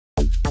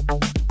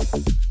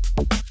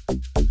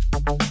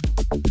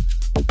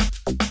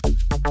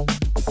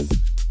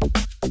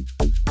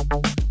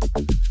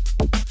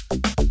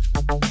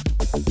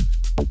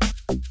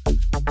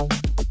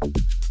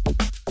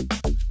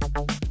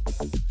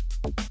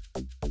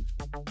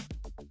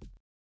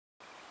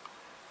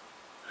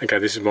Okay,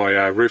 this is my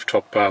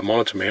rooftop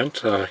monitor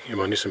mount in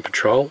my Nissan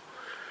Patrol.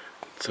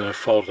 It's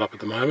folded up at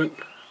the moment.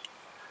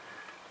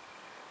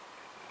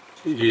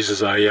 It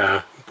uses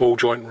a ball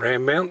joint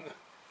ram mount.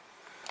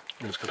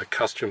 And it's got a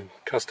custom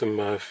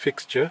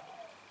fixture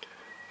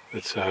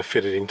that's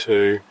fitted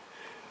into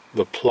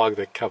the plug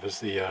that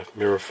covers the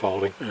mirror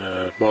folding.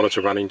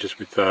 Monitor running just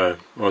with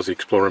Aussie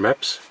Explorer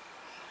maps.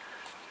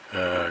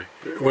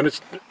 When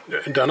it's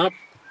done up,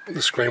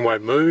 the screen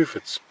won't move.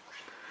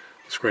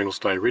 The screen will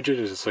stay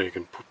rigid, so you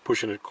can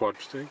push it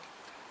quite steady.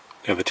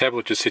 Now the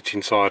tablet just sits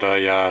inside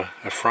a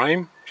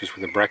frame, just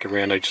with a bracket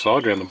around each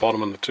side, around the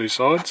bottom and the two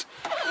sides.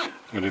 I'm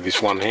going to do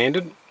this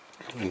one-handed,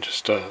 and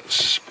just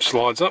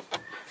slides up,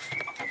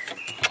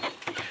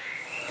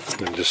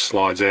 and just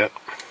slides out.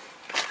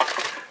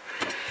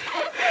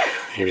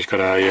 Here he's got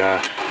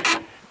a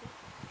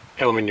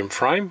aluminium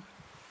frame.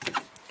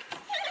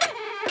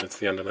 That's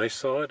the underneath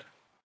side.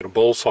 Got a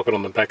ball socket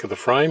on the back of the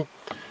frame,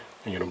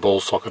 and you got a ball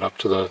socket up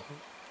to the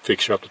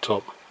fixture up the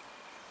top.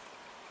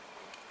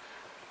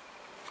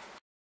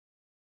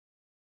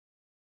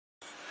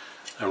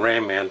 A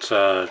RAM mount,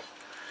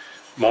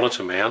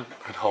 monitor mount,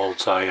 it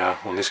holds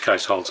in this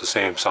case holds a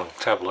Samsung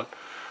tablet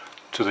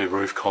to the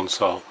roof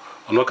console.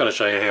 I'm not going to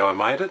show you how I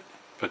made it,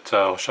 but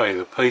I'll show you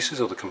the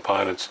pieces or the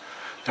components.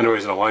 And the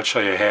reason I won't show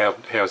you how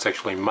it's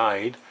actually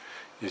made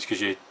is because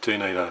you do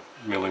need a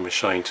milling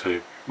machine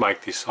to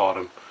make this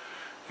item.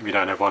 If you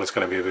don't have one, it's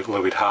going to be a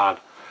little bit hard.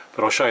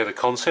 But I'll show you the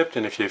concept,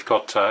 and if you've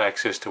got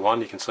access to one,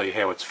 you can see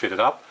how it's fitted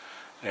up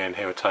and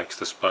how it takes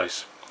the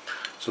space.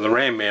 So the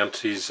RAM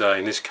mount is,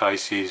 in this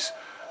case,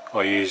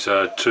 I use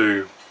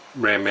two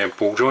RAM mount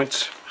ball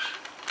joints.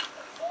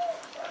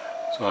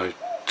 So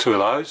two of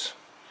those,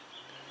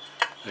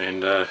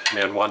 and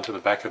mount one to the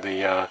back of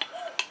the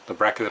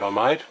bracket that I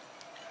made,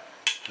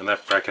 and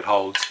that bracket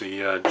holds the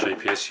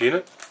GPS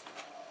unit.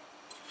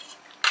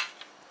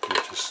 And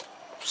it just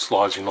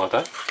slides in like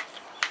that.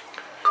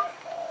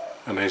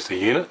 And there's the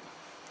unit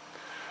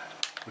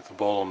with the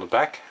ball on the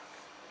back.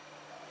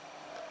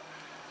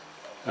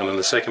 And then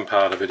the second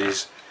part of it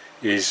is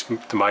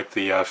to make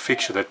the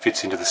fixture that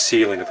fits into the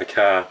ceiling of the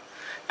car.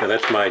 Now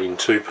that's made in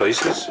two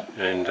pieces,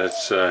 and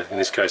it's in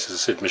this case, as I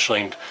said,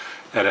 machined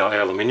out of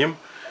aluminium.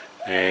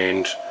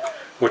 And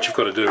what you've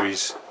got to do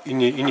is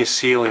in your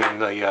ceiling in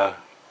the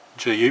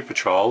GU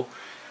Patrol,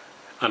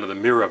 under the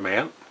mirror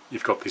mount,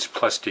 you've got this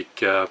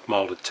plastic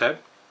moulded tab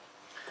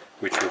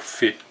which will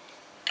fit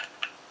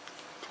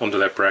onto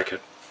that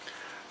bracket,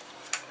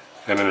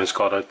 and then it's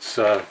got a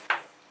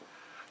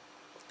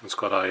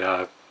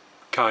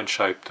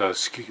cone-shaped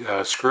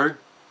screw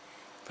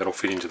that'll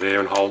fit into there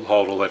and hold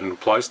all that into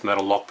place, and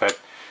that'll lock that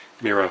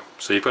mirror.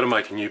 So you've got to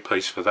make a new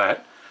piece for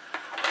that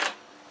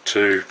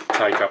to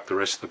take up the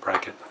rest of the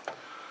bracket.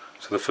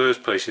 So the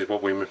first piece is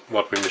what we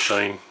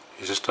machine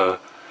is just an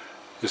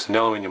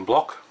aluminium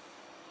block,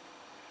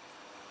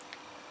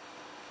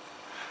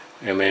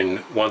 and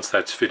then once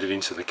that's fitted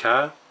into the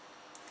car,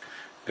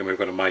 then we've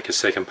got to make a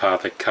second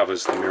part that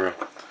covers the mirror.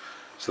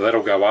 So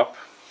that'll go up,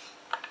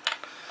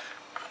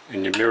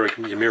 and your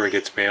mirror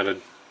gets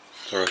mounted.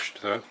 Sorry,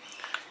 your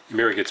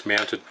mirror gets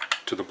mounted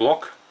to the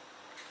block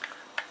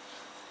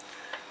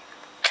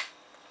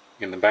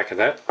in the back of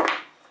that.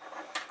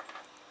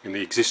 In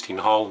the existing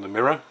hole in the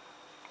mirror,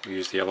 we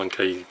use the Allen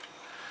key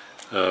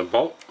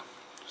bolt,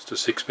 just a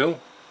 6mm,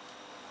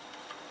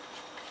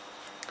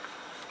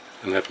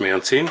 and that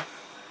mounts in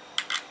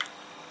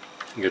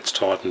and gets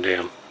tightened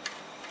down.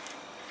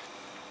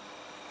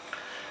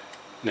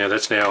 Now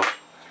that's now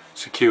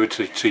secured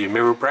to your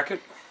mirror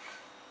bracket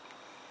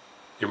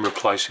in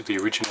replace of the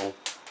original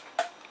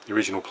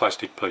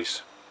plastic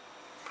piece.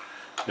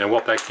 Now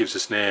what that gives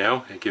us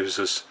now, it gives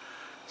us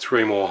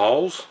 3 more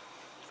holes,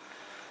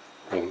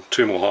 or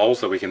 2 more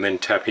holes that we can then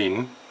tap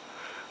in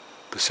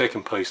the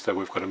second piece that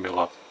we've got to mill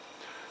up.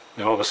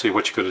 Now obviously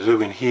what you've got to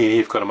do in here,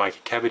 you've got to make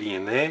a cavity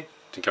in there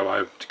to go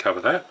over to cover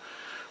that,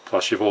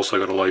 plus you've also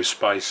got to leave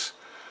space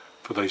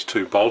for these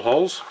 2 bolt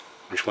holes,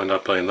 which will end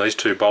up being these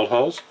 2 bolt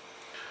holes,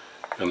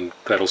 and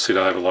that'll sit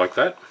over like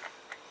that.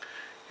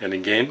 And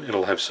again,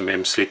 it'll have some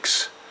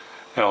M6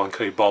 Allen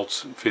key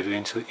bolts fitted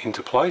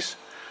into place,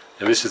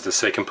 and this is the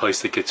second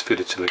piece that gets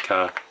fitted to the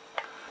car.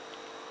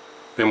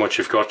 Then what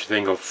you've got, you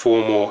then got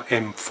 4 more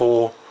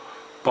M4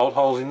 bolt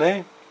holes in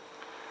there.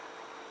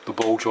 The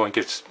ball joint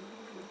gets,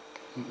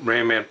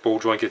 ram mount ball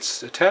joint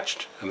gets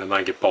attached, and then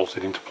they get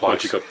bolted into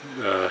place. You've got,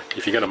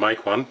 if you're going to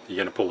make one, you're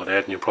going to pull it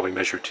out and you'll probably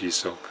measure it to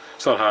yourself.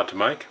 It's not hard to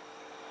make,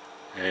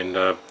 and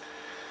it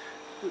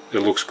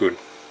looks good.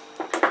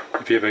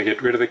 If you ever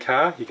get rid of the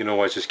car, you can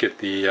always just get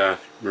the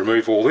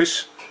remove all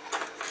this,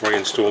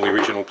 reinstall the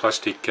original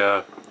plastic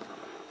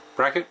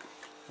bracket,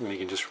 and you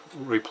can just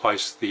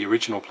replace the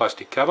original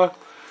plastic cover,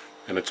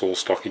 and it's all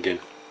stock again.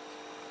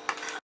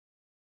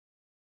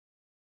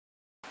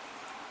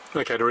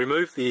 Okay, to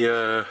remove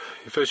the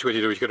first what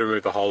you do is you've got to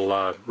remove the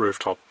whole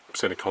rooftop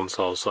centre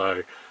console.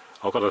 So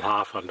I've got it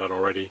half undone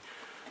already.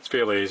 It's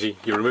fairly easy.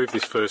 You remove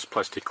this first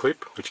plastic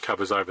clip which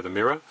covers over the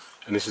mirror,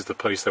 and this is the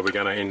piece that we're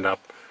going to end up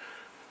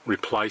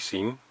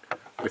replacing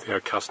with our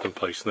custom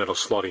piece, and that'll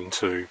slot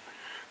into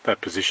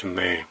that position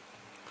there.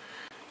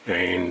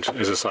 And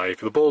as I say, if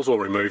the ball's all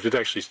removed, it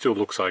actually still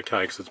looks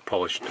okay because it's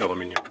polished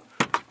aluminium.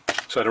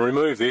 So to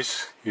remove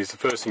this, the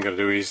first thing you've got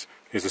to do is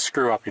there's a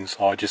screw up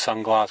inside your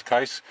sunglass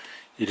case.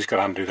 You just got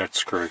to undo that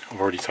screw. I've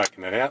already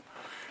taken that out.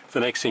 The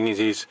next thing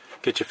is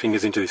get your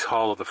fingers into this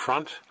hole at the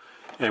front,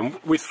 and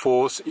with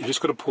force you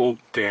just got to pull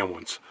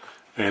downwards.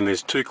 And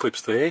there's 2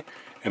 clips there,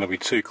 and there'll be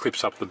 2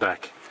 clips up the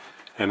back.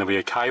 And there'll be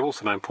a cable,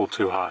 so don't pull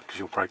too hard because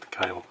you'll break the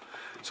cable.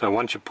 So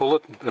once you pull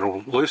it,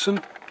 it'll loosen.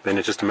 Then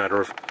it's just a matter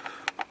of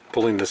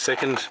pulling the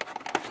second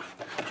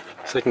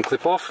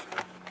clip off.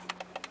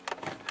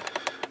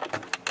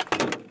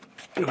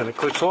 And when it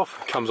clips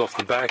off, it comes off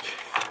the back.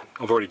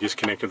 I've already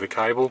disconnected the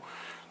cable.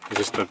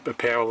 There's just a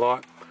power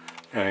light,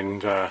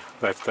 and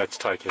that's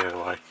taken out of the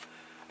way.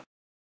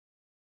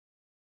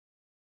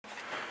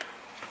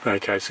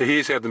 Okay, so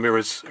here's how the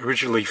mirror's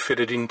originally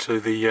fitted into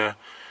the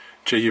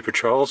GU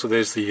Patrol. So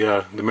there's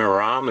the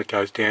mirror arm that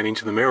goes down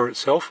into the mirror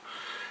itself,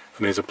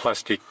 and there's a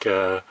plastic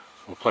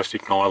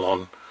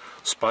nylon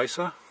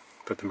spacer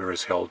that the mirror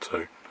is held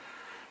to.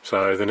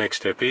 So the next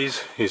step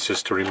is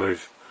just to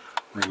remove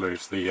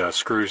the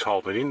screws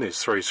holding it in.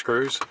 There's 3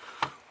 screws,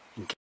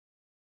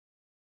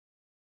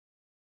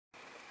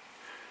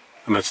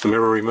 and that's the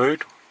mirror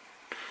removed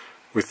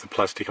with the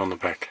plastic on the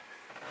back.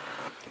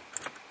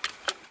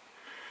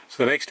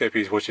 So the next step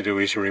is what you do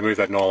is you remove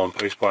that nylon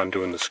piece by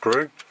undoing the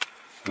screw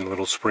and the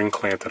little spring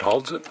clamp that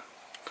holds it.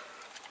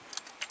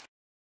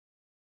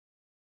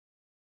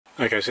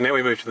 Okay, so now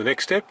we move to the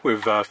next step.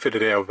 We've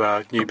fitted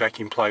our new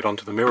backing plate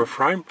onto the mirror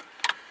frame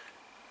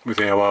with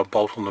our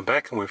bolt on the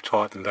back, and we've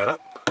tightened that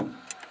up.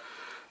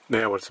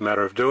 Now what it's a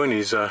matter of doing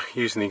is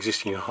using the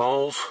existing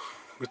holes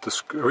with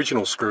the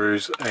original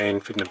screws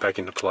and fitting it back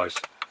into place.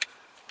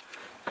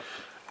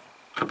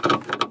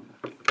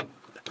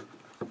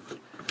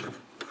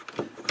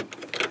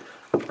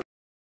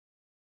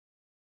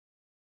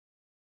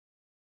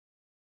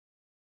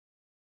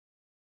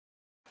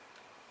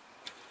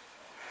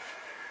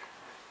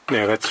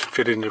 Now that's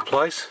fitted into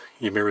place,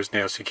 your mirror is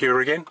now secure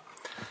again.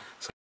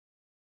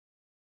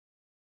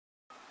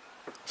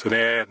 So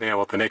now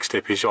what the next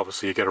step is,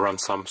 obviously you've got to run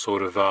some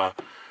sort of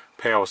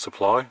power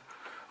supply.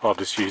 I've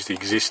just used the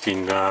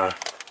existing power,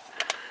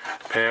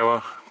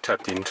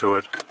 tapped into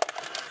it.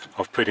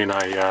 I've put in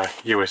a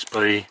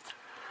USB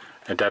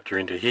adapter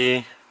into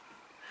here,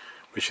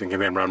 which can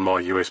then run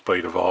my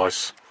USB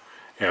device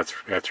out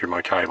through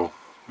my cable,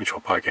 which I'll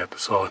poke out the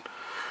side.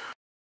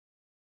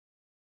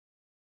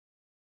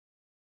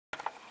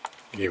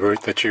 You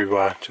route that you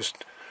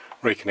just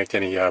reconnect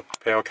any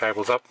power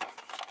cables up,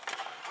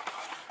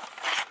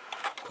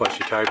 place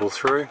your cable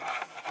through,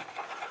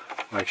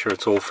 make sure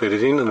it's all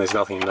fitted in and there's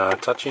nothing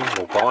touching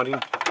or binding,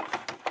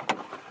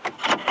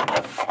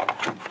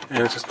 and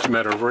it's just a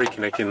matter of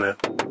reconnecting the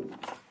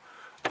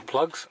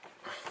plugs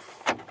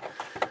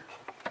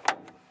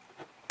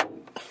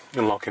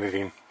and locking it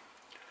in.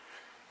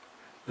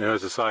 Now,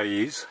 as I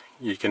say,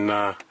 you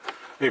can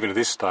even at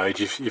this stage,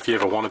 if you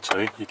ever wanted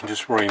to, you can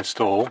just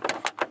reinstall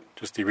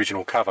just the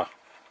original cover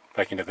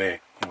back into there,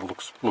 and it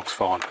looks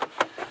fine.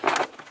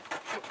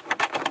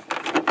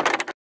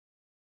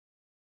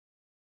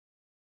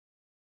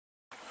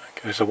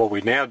 Okay, so what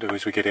we now do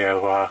is we get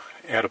our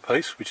outer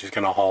piece, which is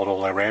going to hold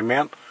all our ram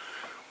mount.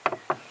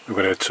 We've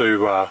got our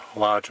 2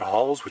 larger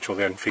holes, which will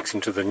then fix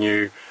into the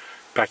new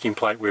backing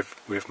plate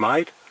we've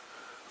made.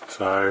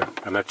 So,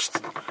 and that's,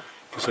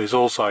 you see, it's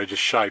also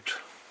just shaped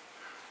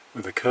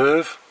with a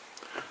curve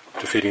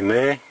to fit in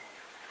there,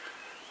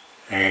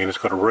 and it's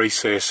got a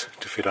recess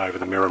to fit over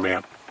the mirror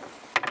mount.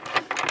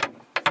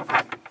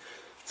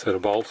 So the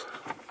bolt.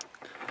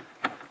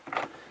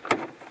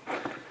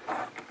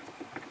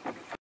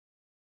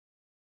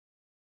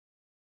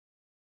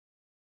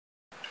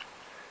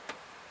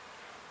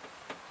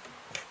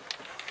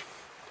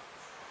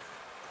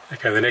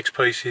 Okay, the next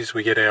piece is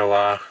we get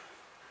our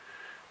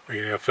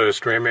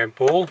first ram mount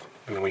ball,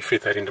 and then we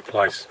fit that into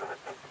place.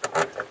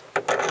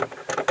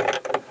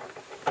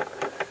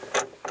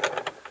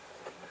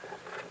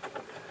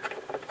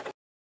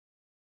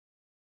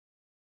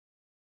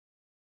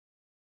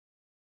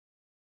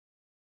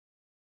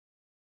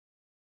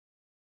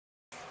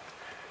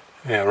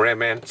 Now ram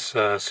mount's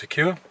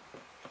secure,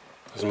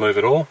 doesn't move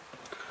at all.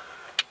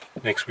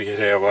 Next we get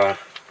our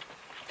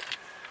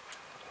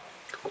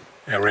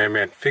ram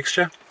mount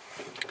fixture.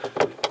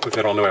 Put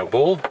that onto our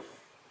ball.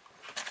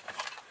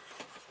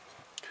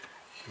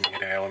 We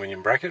get our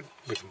aluminium bracket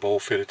with the ball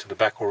fitted to the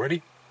back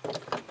already.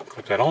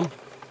 Clip that on.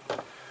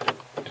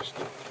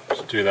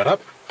 Just do that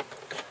up.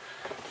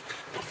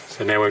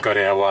 So now we've got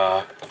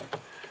our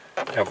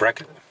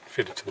bracket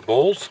fitted to the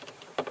balls.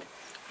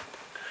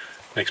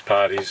 Next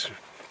part is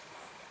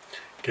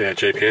get our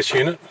GPS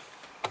unit.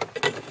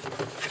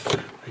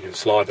 We can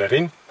slide that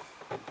in.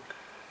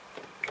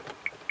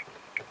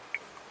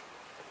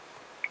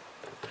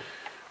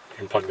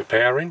 You can plug the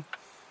power in.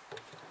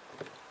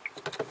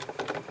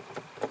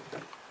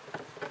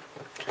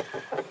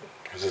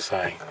 As I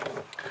say,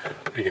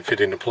 we can fit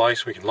it into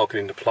place, we can lock it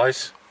into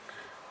place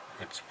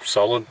It's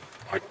solid.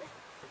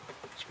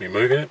 It's me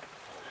moving it.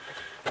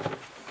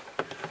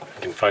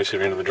 You can face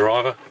it into the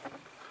driver.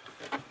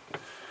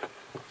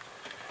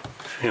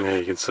 And there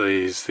you can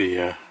see is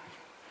the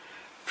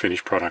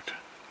finished product.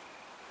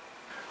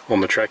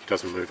 On the track it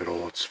doesn't move at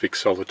all, it's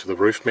fixed solid to the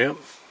roof mount.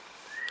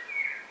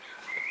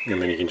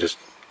 And then you can just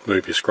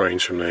move your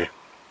screens from there.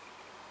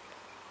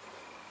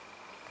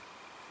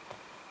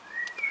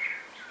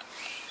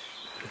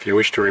 If you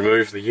wish to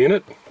remove the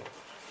unit,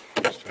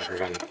 just a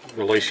matter of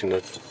releasing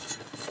the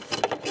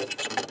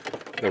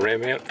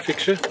ram mount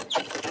fixture.